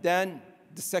 and then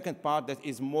the second part that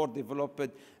is more developed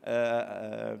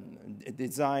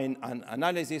design and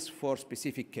analysis for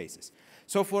specific cases.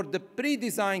 So for the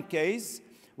pre-design case,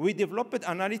 we developed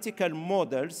analytical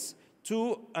models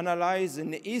to analyze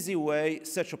in an easy way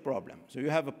such a problem. So you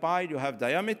have a pile, you have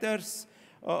diameters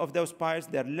of those piles,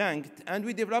 their length, and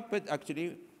we developed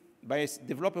actually, by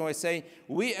developing, I say,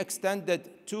 we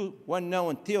extended 2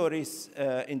 well-known theories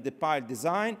in the pile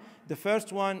design. The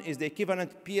first one is the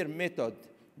equivalent peer method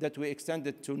that we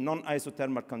extended to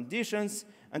non-isothermal conditions,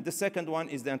 and the second one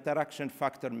is the interaction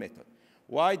factor method.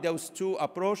 Why those 2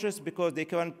 approaches? Because the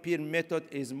equivalent peer method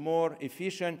is more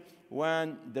efficient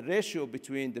when the ratio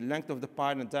between the length of the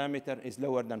pile and diameter is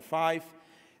lower than 5.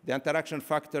 The interaction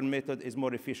factor method is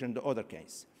more efficient in the other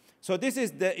case. So this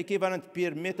is the equivalent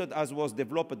peer method as was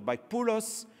developed by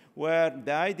Poulos, where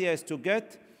the idea is to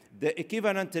get the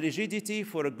equivalent rigidity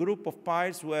for a group of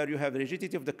piles where you have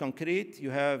rigidity of the concrete, you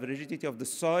have rigidity of the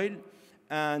soil,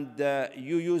 and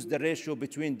you use the ratio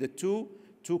between the 2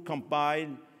 to compile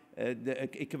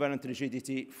the equivalent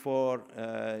rigidity for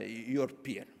your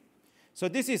peer. So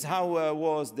this is how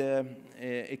was the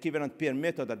equivalent peer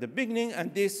method at the beginning,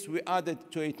 and this we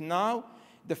added to it now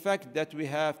the fact that we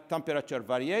have temperature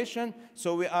variation.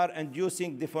 So we are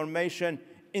inducing deformation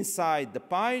inside the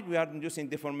pile, we are inducing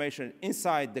deformation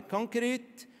inside the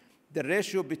concrete. The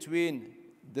ratio between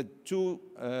the 2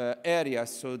 areas,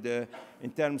 so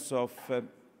in terms of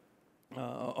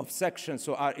sections,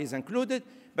 so is included.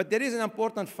 But there is an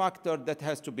important factor that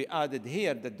has to be added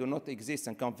here that do not exist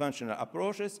in conventional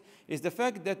approaches, is the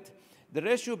fact that the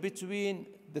ratio between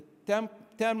the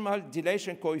thermal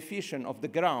dilation coefficient of the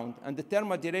ground and the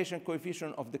thermal dilation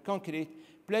coefficient of the concrete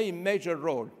play a major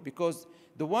role, because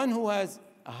the one who has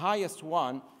the highest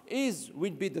one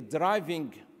will be the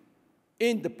driving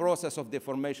in the process of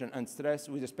deformation and stress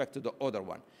with respect to the other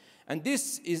one. And there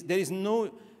is no,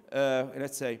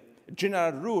 let's say,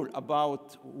 general rule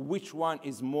about which one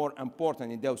is more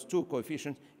important in those 2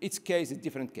 coefficients. Each case is a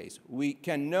different case. We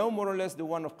can know more or less the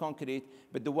one of concrete,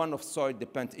 but the one of soil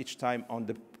depends each time on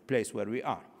the place where we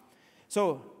are.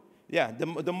 So yeah,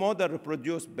 the model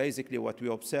reproduced basically what we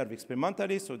observe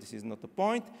experimentally, so this is not the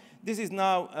point. This is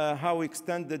now how we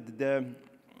extended the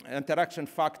interaction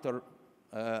factor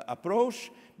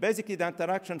approach. Basically, the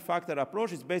interaction factor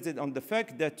approach is based on the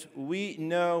fact that we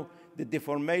know the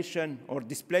deformation or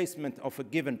displacement of a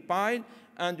given pile,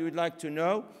 and we'd like to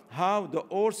know how the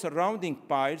all surrounding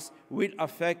piles will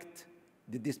affect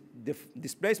the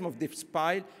displacement of this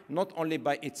pile, not only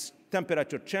by its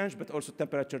temperature change, but also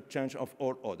temperature change of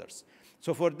all others.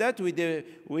 So for that,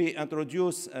 we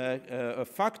introduce a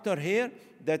factor here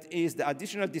that is the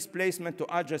additional displacement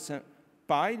to adjacent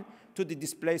pile to the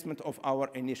displacement of our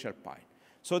initial pile.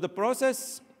 So the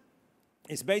process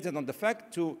is based on the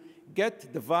fact to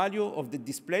get the value of the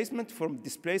displacement from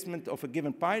displacement of a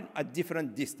given pile at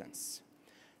different distance.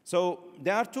 So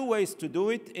there are two ways to do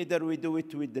it. Either we do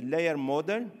it with the layer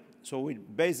model. So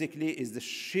it basically is the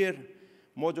shear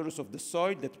modulus of the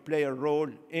soil that play a role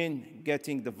in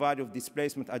getting the value of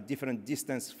displacement at different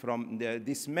distance from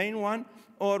this main one,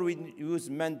 or we use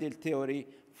Mendel theory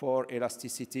for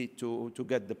elasticity to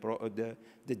get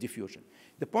the diffusion.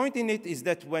 The point in it is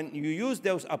that when you use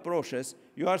those approaches,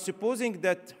 you are supposing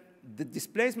that the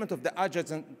displacement of the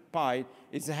adjacent pile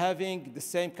is having the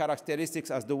same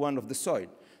characteristics as the one of the soil.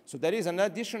 So there is an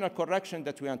additional correction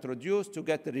that we introduce to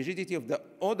get the rigidity of the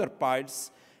other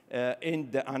piles in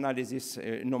the analysis,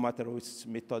 no matter which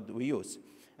method we use.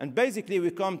 And basically,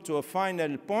 we come to a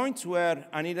final point where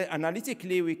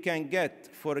analytically we can get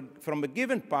from a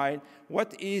given pile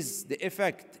what is the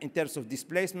effect in terms of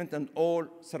displacement and all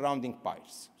surrounding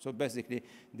piles. So basically,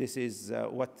 this is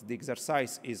what the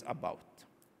exercise is about.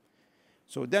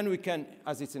 So then we can,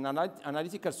 as it's an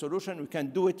analytical solution, we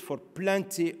can do it for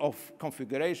plenty of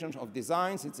configurations of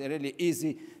designs. It's really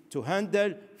easy to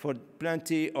handle for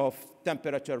plenty of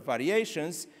temperature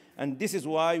variations. And this is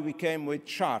why we came with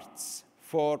charts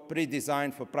for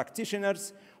pre-design for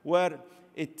practitioners, where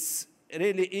it's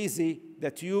really easy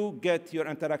that you get your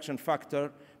interaction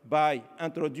factor by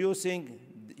introducing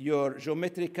your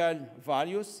geometrical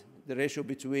values, the ratio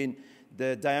between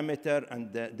the diameter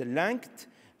and the length,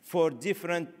 for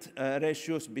different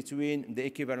ratios between the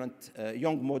equivalent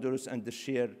Young modulus and the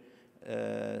shear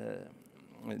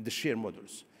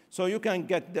modulus. So you can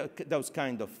get those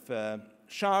kind of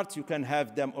charts. You can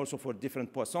have them also for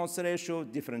different Poisson's ratio,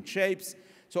 different shapes.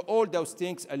 So all those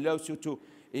things allows you to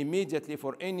immediately,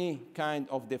 for any kind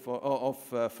of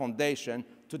foundation,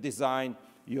 to design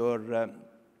your,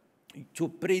 to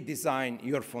pre-design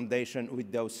your foundation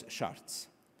with those charts.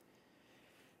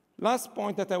 Last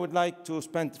point that I would like to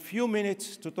spend a few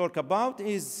minutes to talk about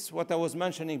is what I was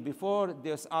mentioning before,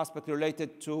 this aspect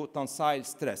related to tensile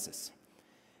stresses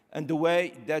and the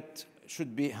way that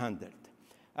should be handled.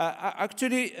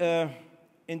 Actually,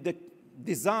 in the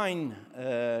design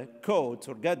codes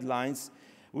or guidelines,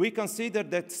 we consider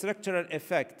that structural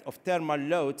effect of thermal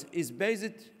load is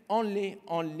based only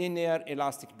on linear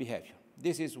elastic behavior.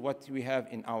 This is what we have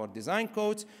in our design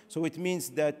codes, so it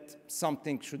means that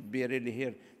something should be really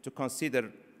here to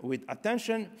consider with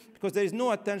attention, because there is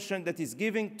no attention that is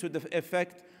given to the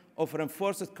effect of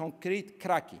reinforced concrete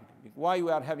cracking. Why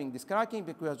we are having this cracking?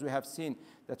 Because we have seen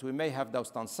that we may have those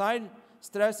tensile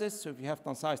stresses. So if you have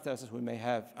tensile stresses, we may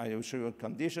have, I will show you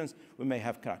conditions, we may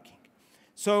have cracking.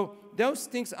 So those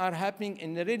things are happening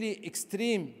in really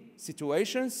extreme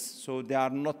situations, so they are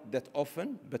not that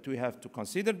often, but we have to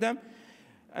consider them.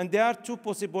 And there are two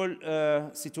possible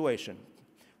situations.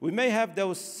 We may have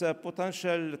those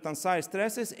potential tensile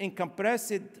stresses in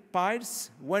compressed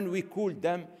piles when we cool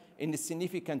them in a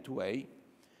significant way.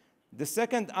 The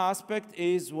second aspect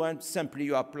is when simply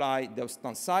you apply those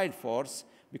tensile force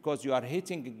because you are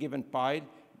heating a given pile.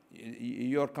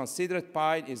 Your considered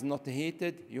pile is not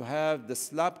heated. You have the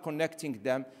slab connecting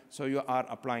them, so you are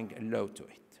applying a load to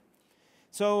it.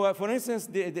 So for instance,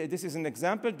 this is an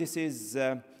example. This is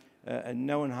a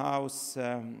known house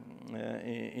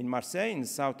in Marseille, in the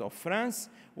south of France,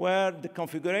 where the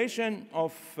configuration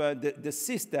of the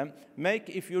system make,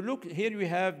 if you look here, we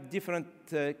have different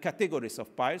categories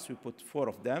of piles. We put 4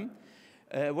 of them.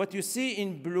 What you see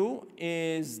in blue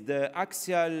is the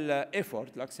axial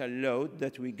effort, the axial load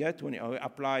that we get when we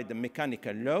apply the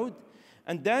mechanical load.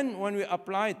 And then when we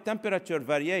apply temperature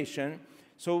variation,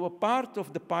 so a part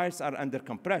of the piles are under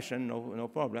compression, no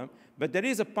problem, but there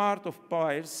is a part of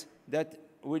piles that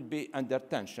will be under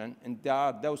tension, and there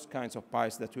are those kinds of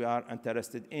piles that we are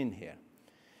interested in here.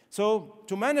 So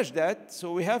to manage that,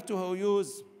 so we have to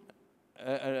use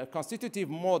a constitutive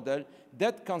model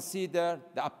that considers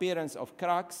the appearance of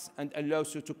cracks and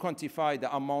allows you to quantify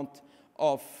the amount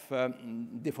of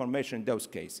deformation in those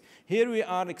cases. Here we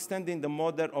are extending the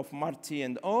model of Marty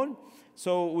and al.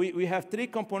 So we have three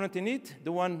components in it,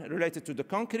 the one related to the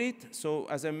concrete. So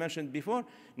as I mentioned before,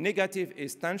 negative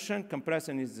is tension,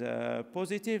 compression is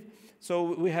positive.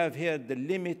 So we have here the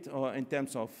limit in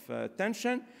terms of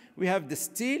tension. We have the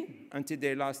steel,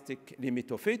 the elastic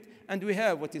limit of it. And we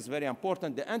have, what is very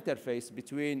important, the interface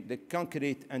between the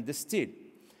concrete and the steel.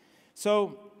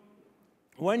 So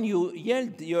when you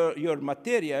yield your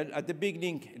material, at the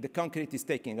beginning, the concrete is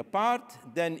taking apart.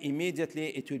 Then immediately,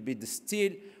 it will be the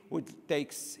steel which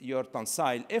takes your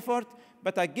tensile effort.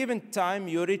 But at a given time,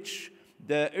 you reach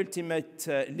the ultimate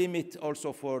limit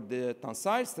also for the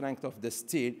tensile strength of the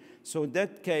steel. So in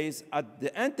that case, at the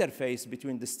interface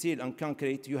between the steel and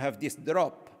concrete, you have this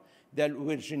drop that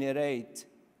will generate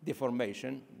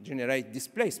deformation, generate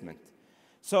displacement.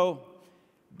 So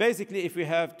basically, if we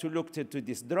have to look to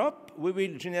this drop, we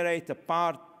will generate a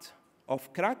part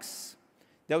of cracks.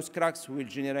 Those cracks will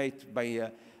generate by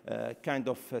a kind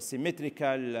of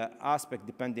symmetrical aspect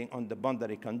depending on the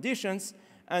boundary conditions.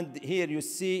 And here you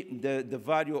see the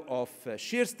value of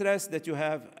shear stress that you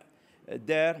have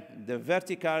there, the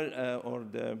vertical or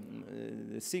the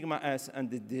sigma s, and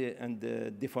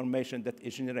the deformation that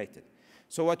is generated.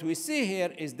 So what we see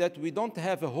here is that we don't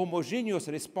have a homogeneous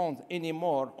response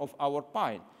anymore of our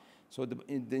pile. So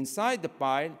inside the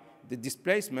pile, the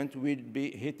displacement will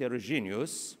be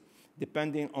heterogeneous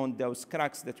depending on those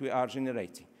cracks that we are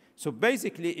generating. So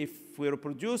basically, if we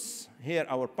reproduce here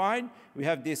our pile, we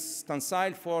have this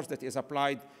tensile force that is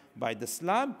applied by the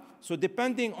slab. So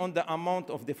depending on the amount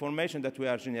of deformation that we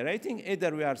are generating,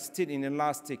 either we are still in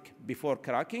elastic before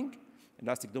cracking,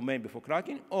 elastic domain before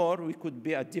cracking, or we could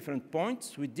be at different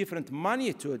points with different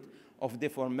magnitude of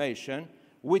deformation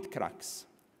with cracks.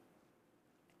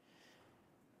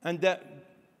 And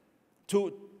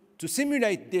to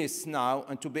simulate this now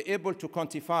and to be able to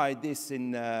quantify this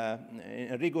in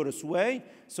a rigorous way,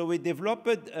 so we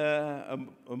developed a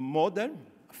model,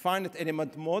 a finite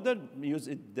element model,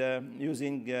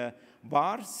 using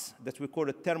bars that we call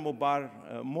a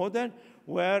thermobar model,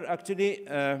 where actually,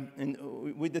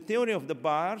 with the theory of the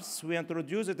bars, we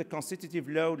introduced a constitutive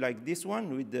law like this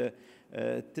one with the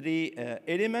three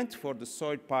elements for the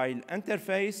soil pile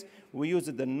interface. We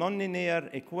used the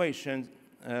nonlinear equation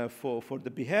for the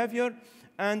behavior,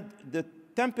 and the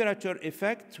temperature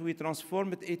effect, we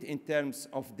transformed it in terms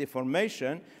of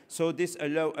deformation. So this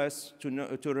allows us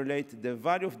to relate the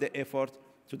value of the effort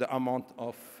to the amount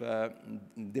of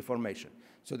deformation.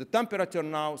 So the temperature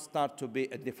now starts to be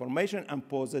a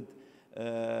deformation-imposed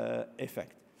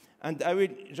effect. And I will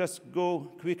just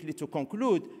go quickly to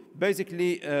conclude.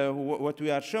 Basically, what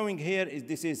we are showing here is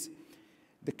this is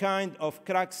the kind of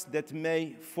cracks that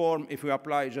may form if we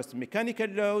apply just mechanical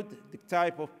load, the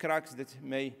type of cracks that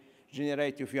may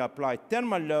generate if you apply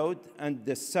thermal load, and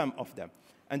the sum of them.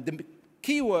 And the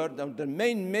key word, or the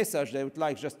main message I would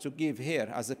like just to give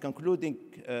here as a concluding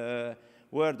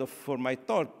word for my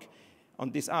talk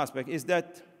on this aspect is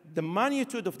that the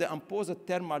magnitude of the imposed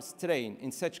thermal strain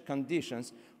in such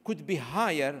conditions could be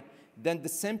higher than the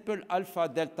simple alpha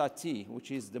delta T, which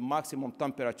is the maximum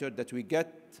temperature that we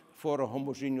get for a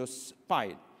homogeneous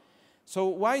pile. So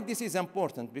why this is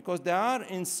important? Because there are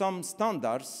in some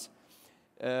standards,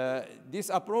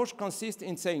 this approach consists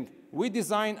in saying, we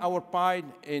design our pile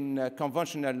in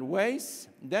conventional ways,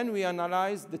 then we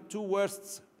analyze the two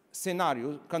worst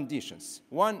scenario conditions.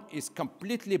 One is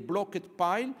completely blocked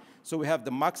pile, so we have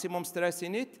the maximum stress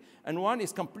in it, and one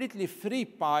is completely free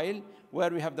pile,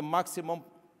 where we have the maximum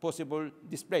possible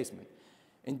displacement.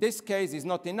 In this case, it's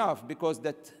not enough, because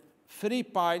that free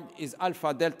pile is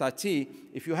alpha delta T.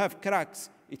 If you have cracks,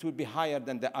 it will be higher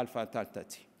than the alpha delta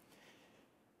T.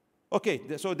 Okay,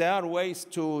 so there are ways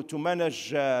to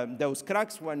manage those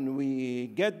cracks when we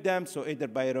get them, so either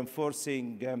by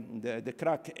reinforcing the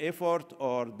crack effort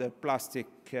or the plastic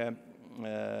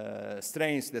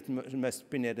strains that must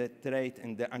penetrate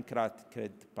in the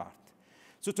uncracked part.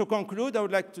 So to conclude, I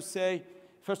would like to say,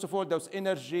 first of all, those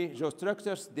energy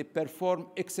geostructures, they perform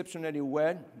exceptionally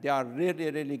well. They are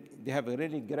they have a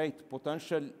really great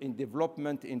potential in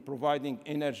development, in providing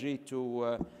energy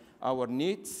to our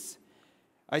needs.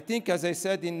 I think, as I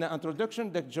said in the introduction,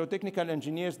 the geotechnical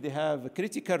engineers, they have a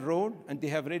critical role, and they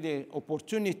have really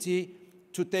opportunity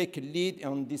to take lead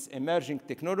on this emerging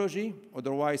technology.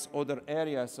 Otherwise, other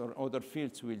areas or other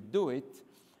fields will do it.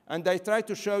 And I try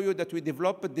to show you that we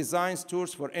develop design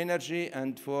tools for energy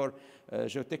and for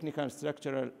geotechnical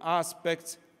structural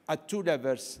aspects at two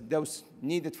levels, those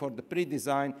needed for the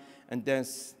pre-design and then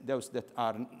those that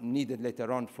are needed later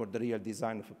on for the real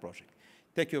design of a project.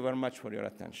 Thank you very much for your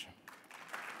attention.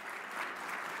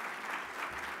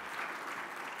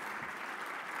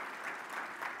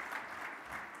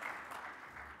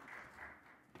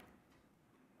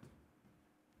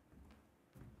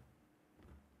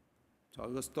 So I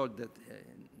was told that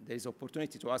there is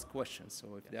opportunity to ask questions.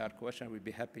 So if there are questions, we'll be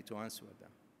happy to answer them.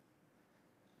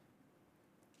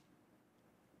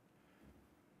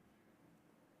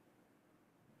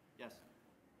 Yes.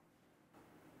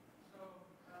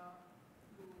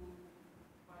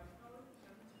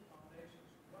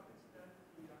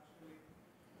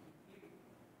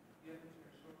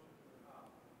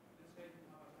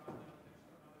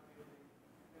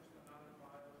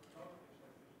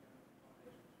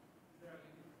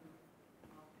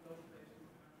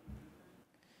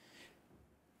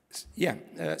 Yeah,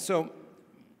 so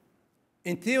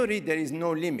in theory, there is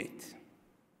no limit,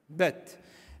 but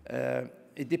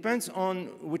it depends on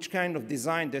which kind of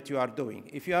design that you are doing.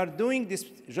 If you are doing this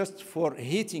just for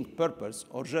heating purpose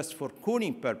or just for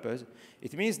cooling purpose,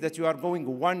 it means that you are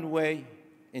going one way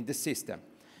in the system.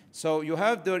 So you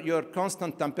have your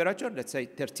constant temperature, let's say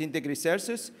 13 degrees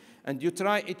Celsius, and you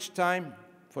try each time,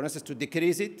 for instance, to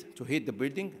decrease it, to heat the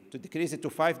building, to decrease it to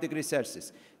 5 degrees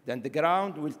Celsius. Then the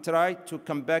ground will try to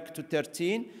come back to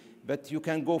 13, but you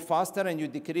can go faster and you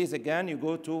decrease again, you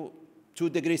go to 2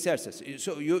 degrees Celsius.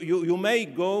 So you may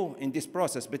go in this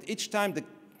process, but each time the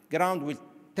ground will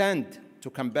tend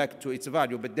to come back to its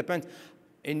value, but depends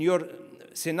in your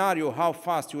scenario how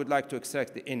fast you would like to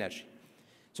extract the energy.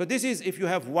 So this is if you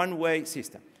have one-way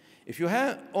system. If you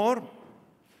have, or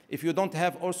if you don't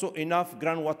have also enough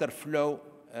groundwater flow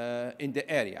in the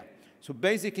area. So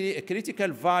basically, a critical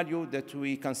value that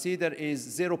we consider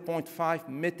is 0.5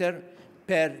 meter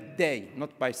per day,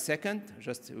 not by second,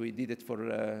 just we did it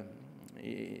for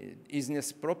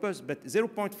easiness purpose, but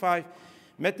 0.5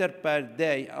 meter per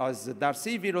day as the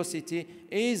Darcy velocity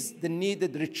is the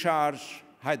needed recharge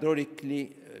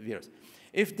hydraulically virus.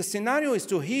 If the scenario is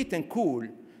to heat and cool,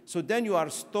 so then you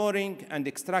are storing and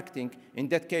extracting. In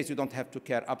that case, you don't have to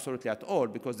care absolutely at all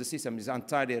because the system is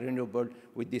entirely renewable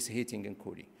with this heating and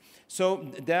cooling.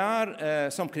 So there are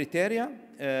some criteria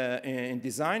in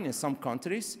design in some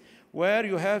countries where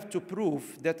you have to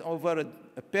prove that over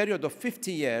a period of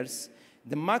 50 years,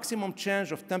 the maximum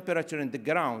change of temperature in the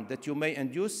ground that you may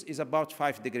induce is about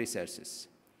 5 degrees Celsius.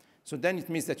 So then it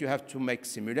means that you have to make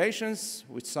simulations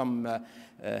with some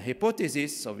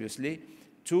hypotheses, obviously,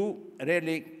 to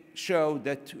really show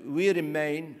that we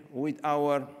remain with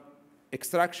our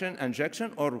extraction,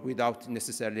 injection, or without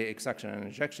necessarily extraction and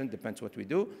injection, depends what we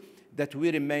do, that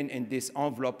we remain in this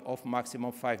envelope of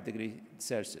maximum 5 degrees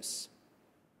Celsius.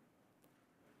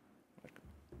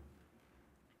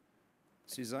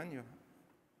 Suzanne, you?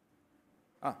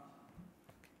 Ah.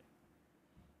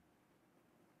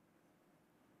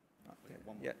 Okay.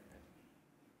 Yeah.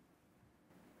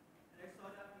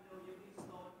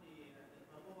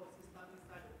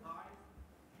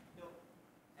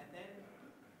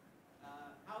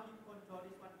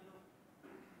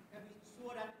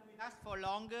 Last for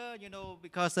longer,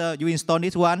 because you install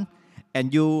this one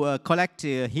and you collect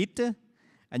heat,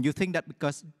 and you think that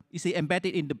because you see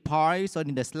embedded in the piles or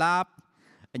in the slab,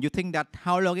 and you think that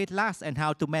how long it lasts and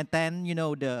how to maintain,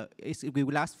 it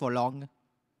will last for long.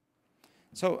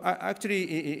 So actually,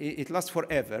 it lasts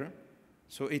forever.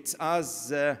 So it's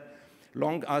as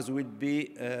long as will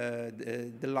be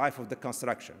the life of the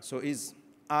construction. So it's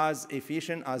as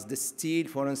efficient as the steel,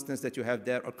 for instance, that you have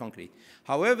there, or concrete.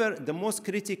 However, the most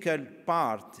critical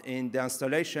part in the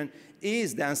installation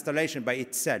is the installation by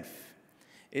itself.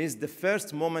 Is the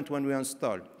first moment when we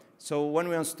install. So when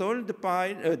we install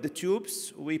the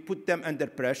tubes, we put them under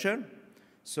pressure.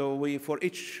 So for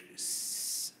each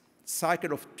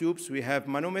cycle of tubes, we have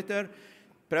manometer.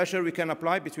 Pressure we can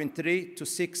apply between 3 to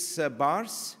 6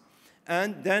 bars.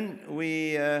 And then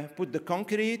we put the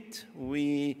concrete.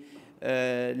 We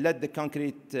let the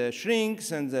concrete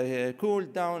shrinks and cool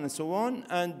down and so on,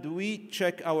 and we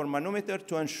check our manometer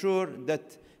to ensure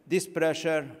that this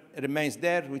pressure remains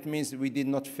there, which means we did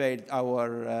not fail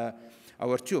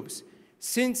our tubes.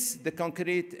 Since the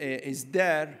concrete is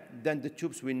there, then the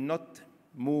tubes will not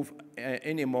move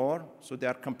anymore, so they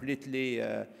are completely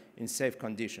in safe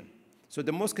condition. So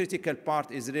the most critical part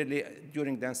is really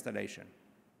during the installation.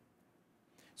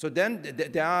 So then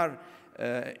there are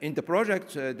in the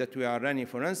project that we are running,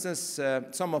 for instance,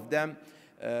 some of them,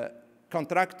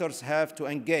 contractors have to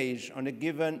engage on a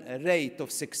given rate of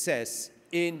success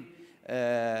in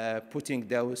putting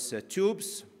those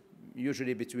tubes,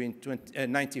 usually between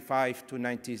 95 to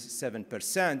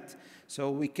 97%.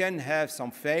 So we can have some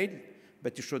fail,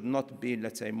 but it should not be,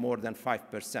 let's say, more than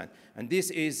 5%. And this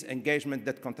is engagement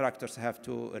that contractors have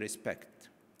to respect.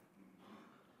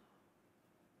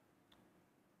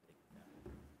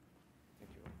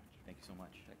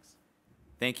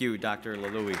 Thank you, Dr.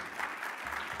 Laloui.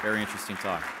 Very interesting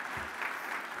talk.